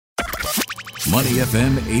Money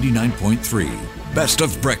FM 89.3. Best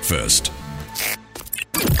of breakfast.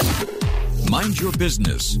 Mind your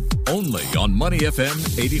business. Only on Money FM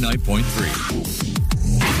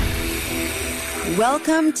 89.3.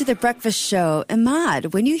 Welcome to the breakfast show.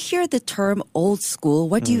 Ahmad, when you hear the term old school,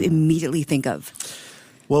 what do you immediately think of?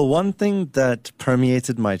 Well, one thing that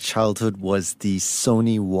permeated my childhood was the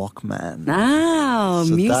Sony Walkman. Oh,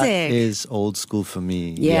 So music. that is old school for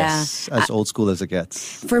me. Yeah. Yes, as old school as it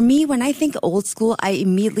gets. For me, when I think old school, I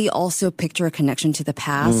immediately also picture a connection to the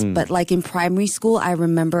past. But like in primary school, I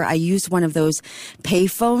remember I used one of those pay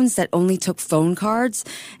phones that only took phone cards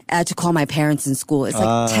to call my parents in school. It's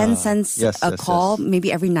like 10 cents a call,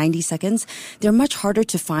 maybe every 90 seconds. They're much harder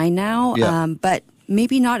to find now, but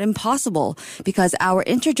maybe not impossible, because our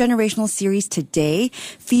intergenerational series today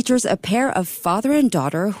features a pair of father and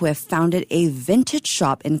daughter who have founded a vintage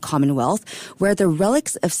shop in Commonwealth where the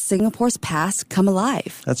relics of Singapore's past come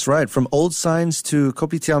alive. That's right. From old signs to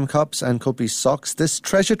kopitiam cups and kopi socks, this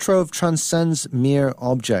treasure trove transcends mere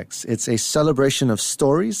objects. It's a celebration of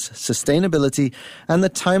stories, sustainability, and the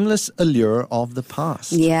timeless allure of the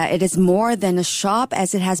past. Yeah, it is more than a shop,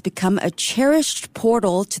 as it has become a cherished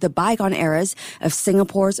portal to the bygone eras of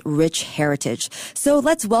Singapore's rich heritage. So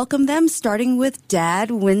let's welcome them, starting with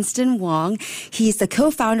Dad, Winston Wong. He's the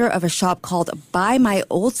co-founder of a shop called Buy My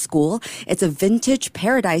Old School. It's a vintage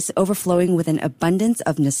paradise overflowing with an abundance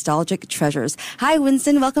of nostalgic treasures. Hi,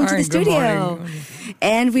 Winston. Welcome to the studio. Morning.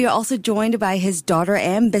 And we are also joined by his daughter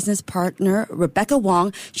and business partner, Rebecca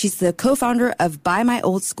Wong. She's the co-founder of Buy My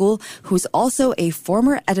Old School, who's also a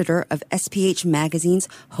former editor of SPH Magazine's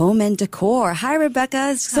Home and Decor. Hi,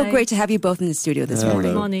 Rebecca. It's so great to have you both in the studio this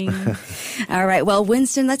morning. Good morning. All right. Well,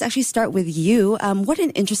 Winston, let's actually start with you. What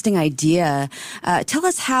an interesting idea. Tell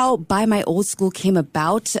us how Buy My Old School came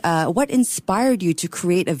about. What inspired you to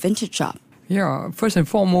create a vintage shop? Yeah, first and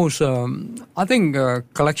foremost, I think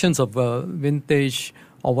collections of vintage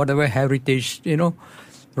or whatever heritage,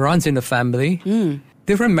 runs in the family.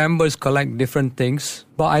 Different members collect different things,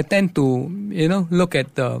 but I tend to, look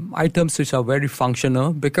at the items which are very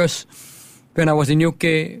functional, because when I was in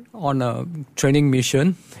UK on a training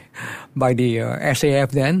mission by the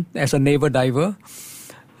SAF then, as a naval diver,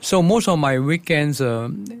 so most of my weekends,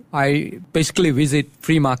 I basically visit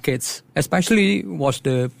free markets, especially was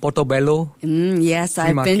the Portobello. Yes,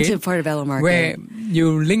 I've been to Portobello Market. Where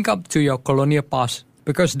you link up to your colonial past,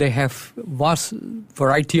 because they have vast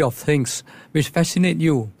variety of things which fascinate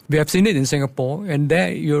you. We have seen it in Singapore, and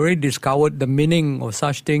there you already discovered the meaning of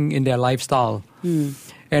such thing in their lifestyle.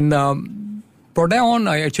 And from there on,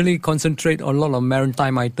 I actually concentrate on a lot of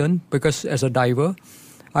maritime items, because as a diver,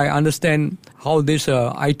 I understand how these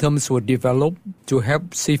items were developed to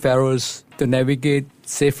help seafarers to navigate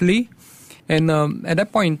safely. And at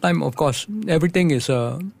that point in time, of course, everything is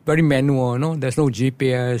very manual. There's no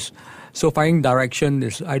GPS. So finding direction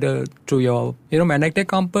is either through your magnetic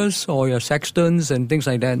compass or your sextants and things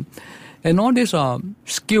like that. And all these are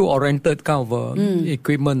skill-oriented kind of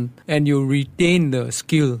equipment, and you retain the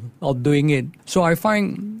skill of doing it. So I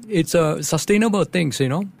find it's a sustainable things,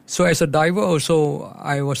 So as a diver also,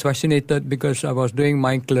 I was fascinated because I was doing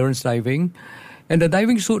mine clearance diving. And the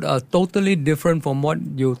diving suits are totally different from what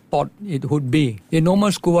you thought it would be. In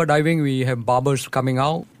normal scuba diving, we have bubbles coming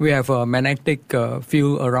out. We have a magnetic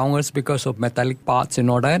field around us because of metallic parts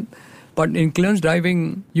and all that. But in clearance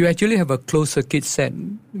diving, you actually have a closed circuit set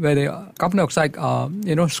where the carbon dioxide are,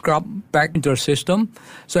 scrubbed back into the system.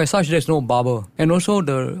 So as such, there's no bubble. And also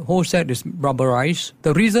the whole set is rubberized.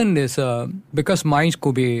 The reason is because mines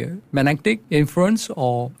could be magnetic influence,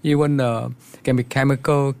 or even can be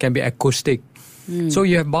chemical, can be acoustic. So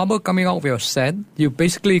you have bubble coming out of your set. You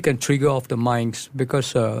basically can trigger off the mines,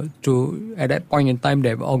 because at that point in time, they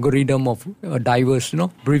have algorithm of divers,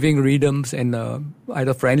 breathing rhythms, and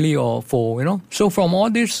either friendly or foe, So from all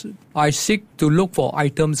this, I seek to look for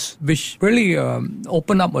items which really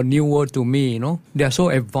open up a new world to me, They are so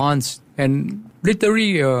advanced, and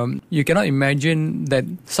literally you cannot imagine that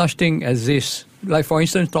such thing exists. Like, for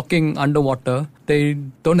instance, talking underwater, they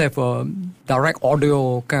don't have a direct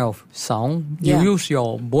audio kind of sound. You use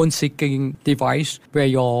your bone-seeking device where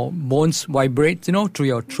your bones vibrate, through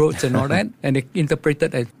your throats and all that, and they interpret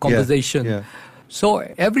it as conversation. Yeah. So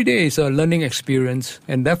every day is a learning experience,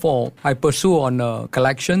 and therefore I pursue on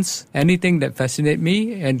collections, anything that fascinates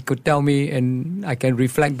me and could tell me, and I can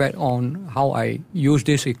reflect back on how I use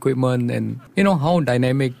this equipment and, how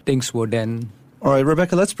dynamic things were then. All right,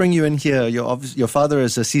 Rebecca, let's bring you in here. Your father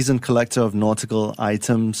is a seasoned collector of nautical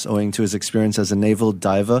items owing to his experience as a naval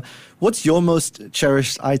diver. What's your most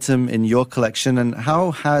cherished item in your collection, and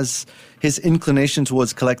how has his inclination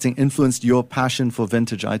towards collecting influenced your passion for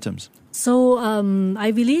vintage items? So I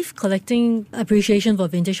believe collecting appreciation for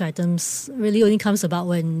vintage items really only comes about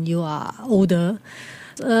when you are older.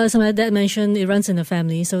 As my dad mentioned, it runs in the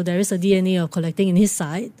family, so there is a DNA of collecting in his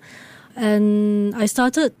side. And I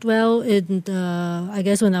started, I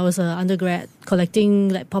guess when I was an undergrad, collecting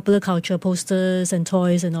like popular culture posters and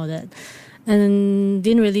toys and all that. And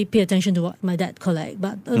didn't really pay attention to what my dad collect.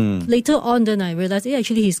 But later on, then I realized,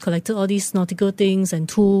 actually he's collected all these nautical things and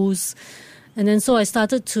tools. And then so I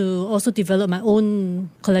started to also develop my own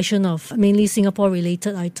collection of mainly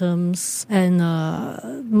Singapore-related items. And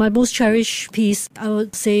my most cherished piece, I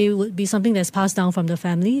would say, would be something that's passed down from the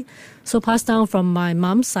family. So passed down from my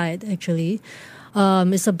mom's side, actually.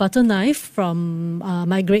 It's a butter knife from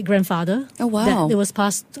my great-grandfather. Oh, wow. That it was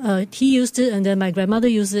passed. He used it, and then my grandmother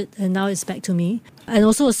used it, and now it's back to me. And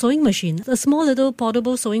also a sewing machine, a small little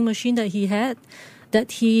portable sewing machine that he had,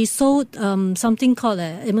 that he sold something called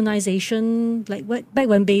immunization, like back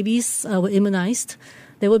when babies were immunized.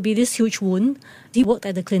 There would be this huge wound. He worked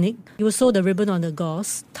at the clinic. He would sew the ribbon on the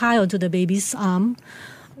gauze, tie onto the baby's arm,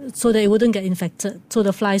 so that it wouldn't get infected, so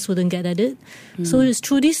the flies wouldn't get at it. So it's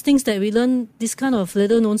through these things that we learn these kind of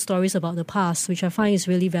little-known stories about the past, which I find is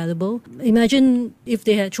really valuable. Imagine if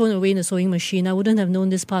they had thrown away the sewing machine, I wouldn't have known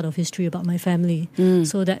this part of history about my family.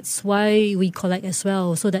 So that's why we collect as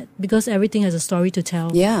well, so that because everything has a story to tell.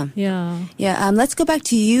 Yeah. Let's go back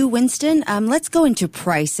to you, Winston. Let's go into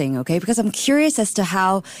pricing, okay? Because I'm curious as to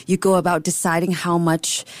how you go about deciding how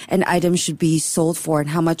much an item should be sold for and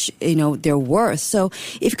how much they're worth. So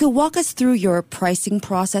if you could walk us through your pricing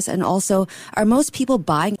process, and also, are most people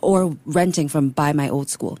buying or renting from Buy My Old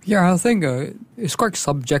School? Yeah, I think it's quite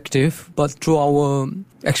subjective, but through our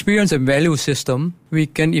experience and value system, we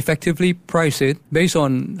can effectively price it based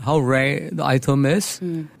on how rare the item is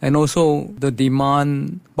and also the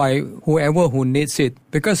demand by whoever who needs it.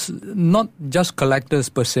 Because not just collectors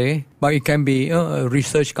per se, but it can be a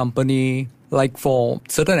research company, like for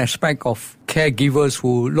certain aspect of caregivers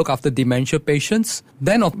who look after dementia patients.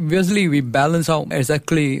 Then obviously we balance out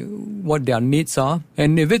exactly what their needs are.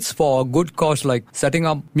 And if it's for a good cause like setting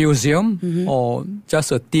up museum or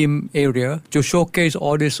just a theme area to showcase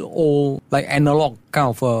all these old like analog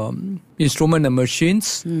kind of instrument and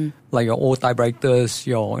machines, like your old typewriters,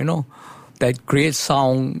 that create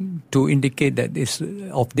sound to indicate that it's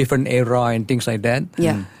of different era and things like that.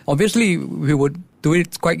 Yeah. Obviously, we would do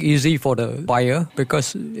it quite easy for the buyer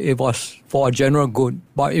because it was for a general good.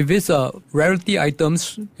 But if it's rarity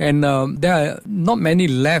items and there are not many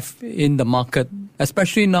left in the market,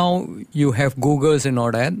 especially now you have Googles and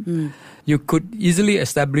all that, you could easily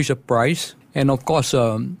establish a price. And of course,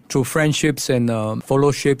 through friendships and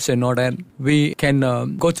fellowships and all that, we can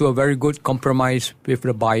go to a very good compromise with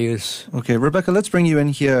the buyers. Okay, Rebecca, let's bring you in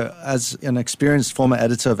here as an experienced former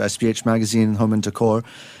editor of SPH Magazine, Home and Decor.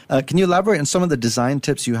 Can you elaborate on some of the design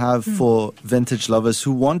tips you have for vintage lovers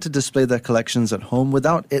who want to display their collections at home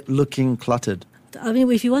without it looking cluttered? I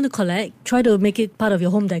mean, if you want to collect, try to make it part of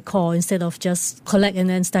your home decor instead of just collect and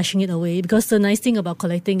then stashing it away. Because the nice thing about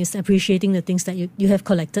collecting is appreciating the things that you have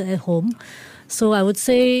collected at home. So I would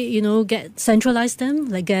say, centralize them,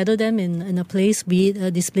 like gather them in a place, be it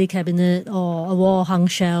a display cabinet or a wall hung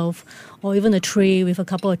shelf or even a tray with a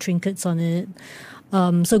couple of trinkets on it.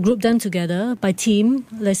 So group them together by team.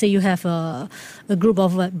 Let's say you have a group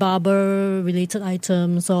of barber-related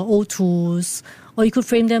items or old tools, or you could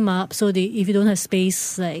frame them up so if you don't have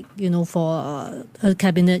space, for a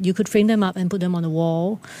cabinet, you could frame them up and put them on the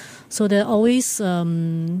wall. So there's always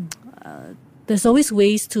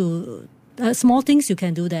ways to small things you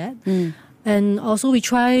can do that. And also we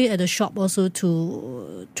try at the shop also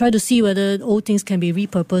to try to see whether old things can be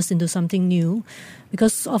repurposed into something new,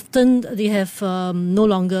 because often they have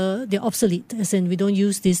they're obsolete, as in we don't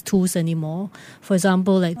use these tools anymore. For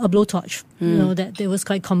example, like a blowtorch, that was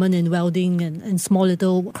quite common in welding and small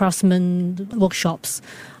little craftsman workshops.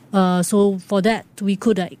 So for that, we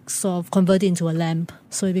could sort of convert it into a lamp.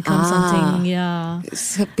 So it becomes something,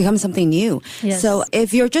 It becomes something new. Yes. So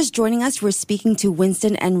if you're just joining us, we're speaking to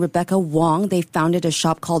Winston and Rebecca Wong. They founded a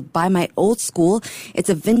shop called Buy My Old School. It's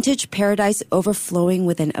a vintage paradise overflowing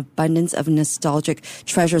with an abundance of nostalgic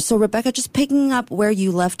treasures. So Rebecca, just picking up where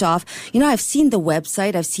you left off, I've seen the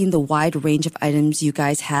website. I've seen the wide range of items you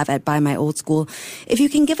guys have at Buy My Old School. If you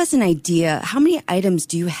can give us an idea, how many items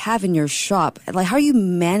do you have in your shop? Like, how are you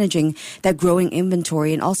managing managing that growing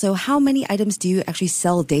inventory? And also, how many items do you actually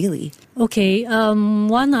sell daily? Okay,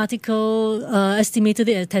 one article estimated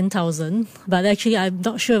it at 10,000, but actually I'm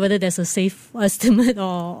not sure whether there's a safe estimate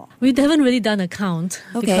or... We haven't really done a count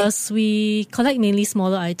because we collect mainly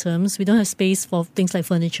smaller items. We don't have space for things like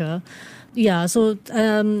furniture. Yeah, so,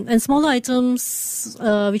 and smaller items,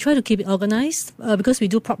 we try to keep it organized because we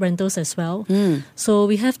do prop rentals as well. So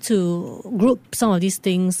we have to group some of these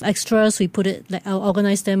things. Extras, we put it, like, I'll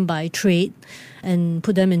organize them by trade and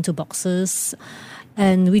put them into boxes.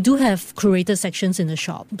 And we do have curated sections in the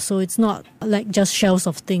shop. So it's not like just shelves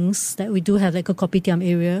of things. That we do have like a kopitiam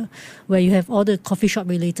area where you have all the coffee shop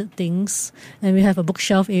related things. And we have a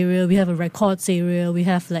bookshelf area. We have a records area. We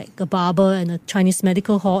have like a barber and a Chinese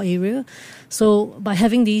medical hall area. So by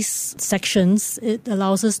having these sections, it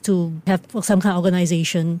allows us to have some kind of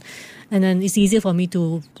organization. And then it's easier for me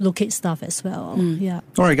to locate stuff as well. Yeah.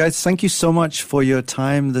 All right, guys, thank you so much for your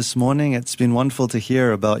time this morning. It's been wonderful to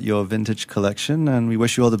hear about your vintage collection, and we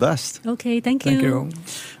wish you all the best. Okay, thank you. Thank you.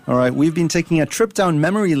 All right, we've been taking a trip down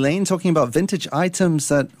memory lane, talking about vintage items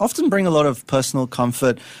that often bring a lot of personal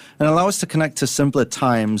comfort and allow us to connect to simpler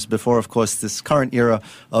times before, of course, this current era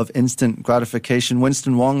of instant gratification.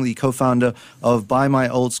 Winston Wong, the co-founder of Buy My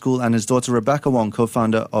Old School, and his daughter Rebecca Wong,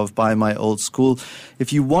 co-founder of Buy My Old School.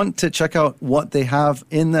 If you want to check out what they have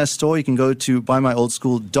in their store, you can go to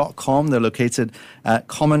buymyoldskool.com. They're located at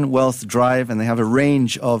Commonwealth Drive, and they have a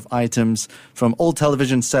range of items from old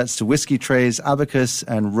television sets to whiskey trays, abacus,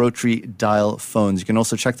 and rotary dial phones. You can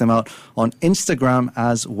also check them out on Instagram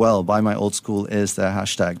as well. Buy My Old School is their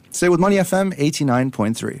hashtag. Stay with Money FM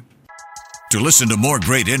 89.3. To listen to more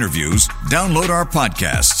great interviews, download our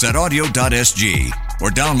podcasts at audio.sg or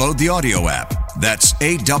download the audio app. That's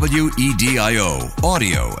AWEDIO,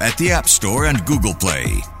 audio at the App Store and Google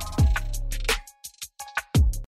Play.